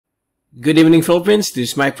Good evening, Philippines.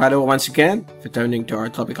 This is Mike Padua once again, returning to our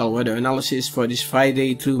tropical weather analysis for this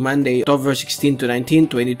Friday through Monday, October 16 to 19,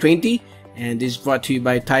 2020. And this is brought to you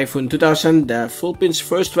by Typhoon 2000, the Philippines'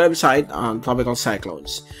 first website on tropical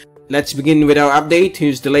cyclones. Let's begin with our update.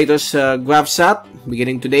 Here's the latest GraphSat.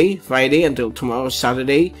 Beginning today, Friday, until tomorrow,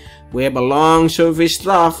 Saturday, we have a long surface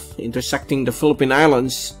trough intersecting the Philippine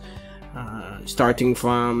Islands. Starting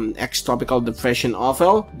from ex-tropical depression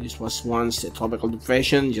Ophel. This was once a tropical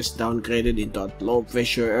depression, just downgraded into a low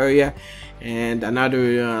pressure area, and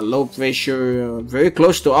another low pressure very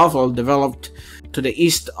close to Ophel developed to the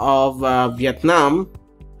east of Vietnam,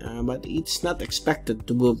 but it's not expected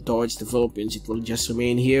to move towards the Philippines. It will just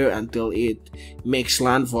remain here until it makes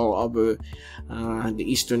landfall over the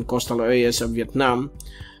eastern coastal areas of Vietnam.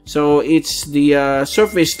 So it's the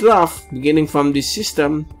surface trough beginning from this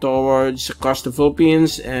system towards across the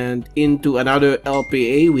Philippines and into another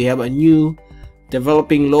LPA. We have a new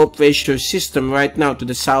developing low pressure system right now to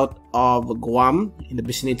the south of Guam, in the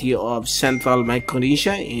vicinity of central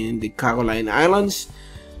Micronesia in the Caroline Islands.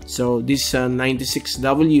 So this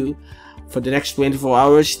 96W for the next 24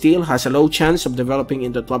 hours still has a low chance of developing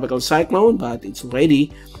into a tropical cyclone, but it's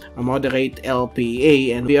already a moderate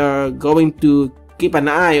LPA, and we are going to keep an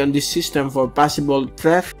eye on this system for possible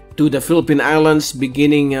threat to the Philippine Islands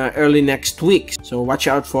beginning early next week. So watch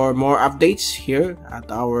out for more updates here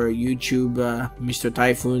at our YouTube Mr.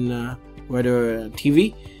 Typhoon Weather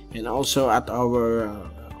TV, and also at our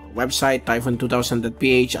website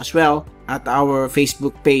typhoon2000.ph, as well at our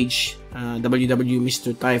Facebook page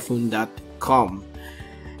www.mrtyphoon.com.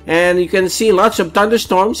 And you can see lots of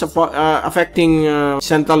thunderstorms affecting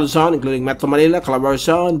central Luzon, including Metro Manila,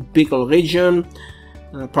 Calabarzon, Bicol region,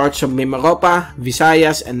 parts of Mimaropa,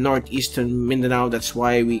 Visayas, and northeastern Mindanao. That's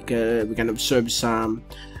why we can observe some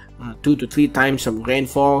 2 to 3 times of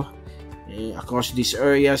rainfall across these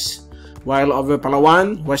areas. While over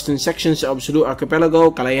Palawan, western sections of Sulu Archipelago,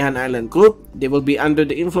 Calayan Island Group, they will be under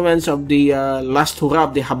the influence of the last hurrah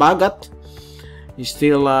of the Habagat. Is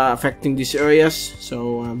still affecting these areas,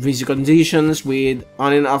 so breezy conditions with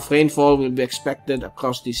on and off rainfall will be expected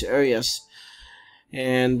across these areas.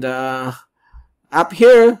 And up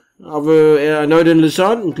here over northern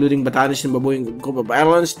Luzon, including Batanes and Babuing group of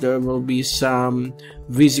islands, there will be some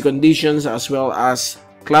breezy conditions as well as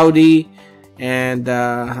cloudy and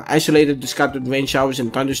isolated to scattered rain showers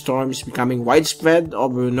and thunderstorms becoming widespread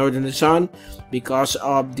over northern Luzon because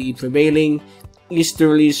of the prevailing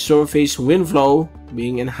easterly surface wind flow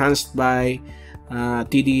being enhanced by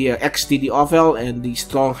ex-TD Ophel and the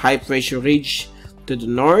strong high pressure ridge to the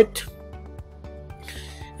north.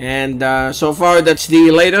 And so far, that's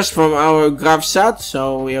the latest from our GraphSat.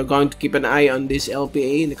 So we are going to keep an eye on this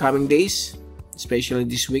LPA in the coming days, especially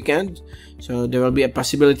this weekend. So there will be a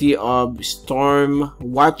possibility of storm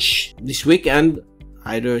watch this weekend,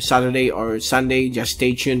 either Saturday or Sunday. Just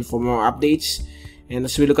stay tuned for more updates. And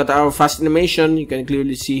as we look at our fast animation, you can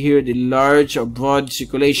clearly see here the large or broad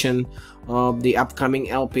circulation of the upcoming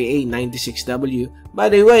LPA 96W. By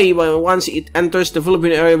the way, once it enters the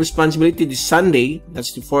Philippine area of responsibility this Sunday,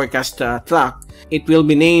 that's the forecast track, it will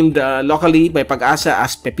be named locally by Pag-asa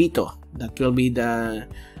as Pepito. That will be the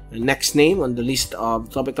next name on the list of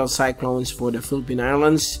tropical cyclones for the Philippine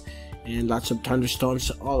Islands, and lots of thunderstorms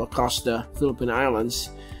all across the Philippine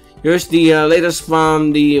Islands. Here's the latest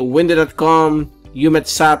from the windy.com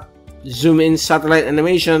UMETSAT zoom-in satellite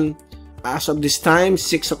animation. As of this time,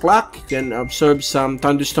 6 o'clock, you can observe some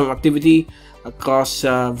thunderstorm activity across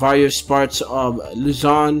various parts of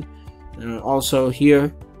Luzon, also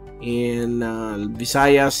here in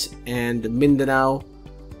Visayas and Mindanao.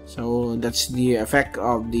 So that's the effect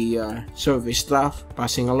of the surface trough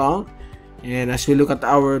passing along. And as we look at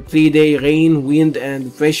our 3-day rain, wind,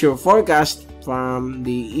 and pressure forecast from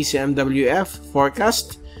the ECMWF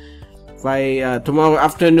forecast, by tomorrow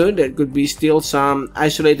afternoon, there could be still some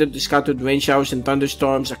isolated to scattered rain showers and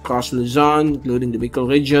thunderstorms across Luzon, including the Bicol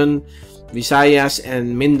region, Visayas,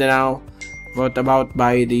 and Mindanao, brought about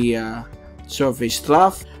by the surface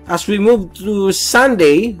trough. As we move to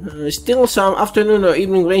Sunday, still some afternoon or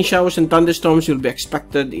evening rain showers and thunderstorms will be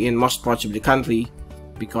expected in most parts of the country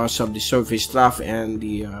because of the surface trough and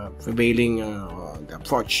the prevailing the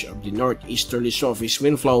approach of the northeasterly surface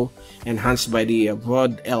wind flow enhanced by the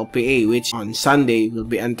broad LPA, which on Sunday will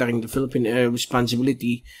be entering the Philippine area of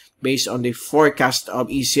responsibility based on the forecast of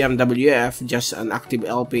ECMWF, just an active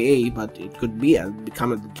LPA, but it could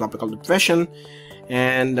become a tropical depression.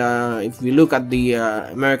 And if we look at the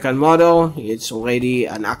American model, it's already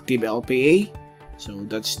an active LPA. So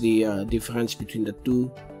that's the difference between the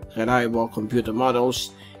two reliable computer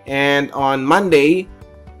models. And on Monday,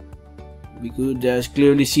 We could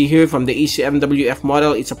clearly see here from the ECMWF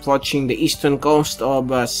model, it's approaching the eastern coast of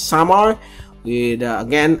Samar with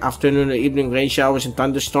again afternoon and evening rain showers and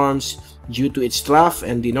thunderstorms due to its trough,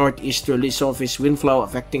 and the northeasterly surface wind flow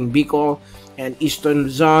affecting Bicol and eastern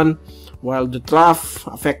Luzon, while the trough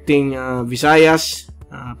affecting Visayas,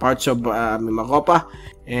 parts of Mimaropa,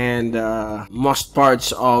 and most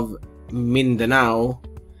parts of Mindanao.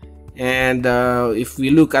 And if we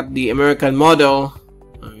look at the American model,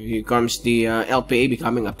 here comes the LPA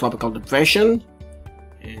becoming a tropical depression.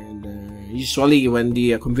 And usually when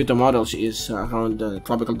the computer models is around the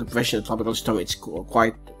tropical depression, tropical storm, it's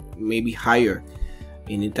quite maybe higher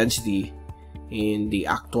in intensity in the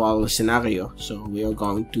actual scenario. So we are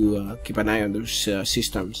going to keep an eye on those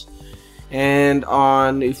systems. And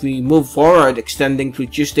if we move forward, extending through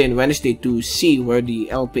Tuesday and Wednesday to see where the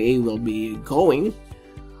LPA will be going.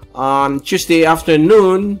 On Tuesday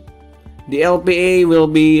afternoon, the LPA will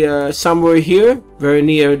be somewhere here, very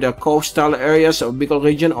near the coastal areas of Bicol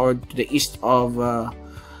region or to the east of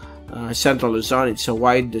central Luzon. It's a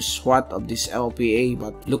wide swath of this LPA,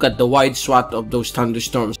 but look at the wide swath of those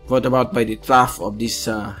thunderstorms brought about by the trough of this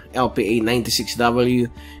LPA 96W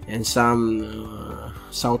and some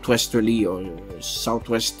southwesterly or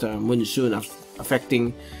southwest monsoon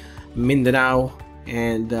affecting Mindanao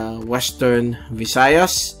and western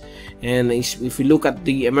Visayas. And if we look at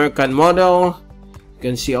the American model, you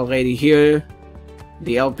can see already here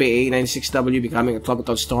the LPA 96W becoming a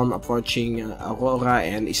tropical storm approaching Aurora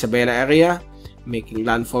and Isabela area, making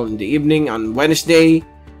landfall in the evening on Wednesday.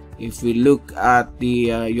 If we look at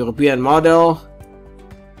the European model,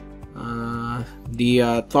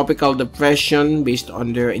 the tropical depression based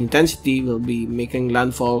on their intensity will be making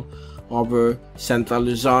landfall over central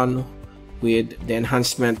Luzon with the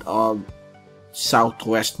enhancement of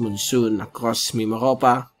southwest monsoon across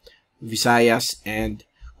Mimaropa, Visayas, and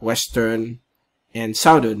western and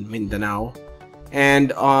southern Mindanao.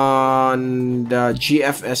 And on the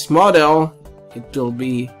GFS model, it will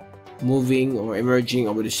be moving or emerging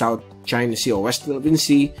over the South China Sea or West Philippine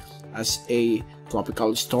Sea as a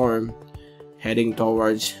tropical storm heading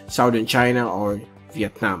towards southern China or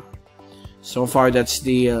Vietnam. So far, that's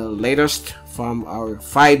the latest from our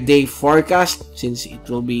 5-day forecast, since it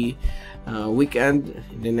will be weekend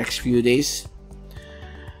in the next few days.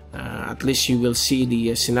 At least you will see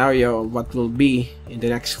the scenario of what will be in the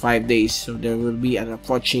next 5 days. So there will be an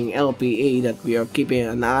approaching LPA that we are keeping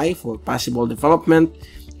an eye for possible development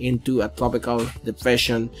into a tropical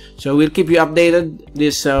depression. So we'll keep you updated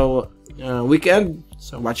this weekend,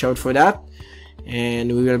 so watch out for that.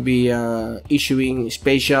 And we will be issuing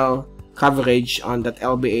special coverage on that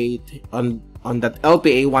LPA on that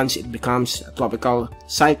LPA once it becomes a tropical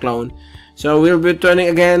cyclone. So we'll be returning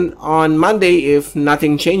again on Monday if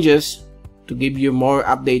nothing changes to give you more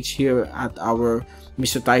updates here at our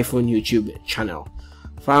Mr. Typhoon YouTube channel.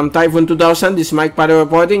 From Typhoon 2000, this is Mike Padua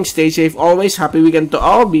reporting. Stay safe always. Happy weekend to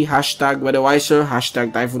all. Be #WeatherWiser,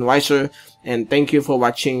 #TyphoonWiser, and thank you for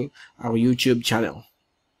watching our YouTube channel.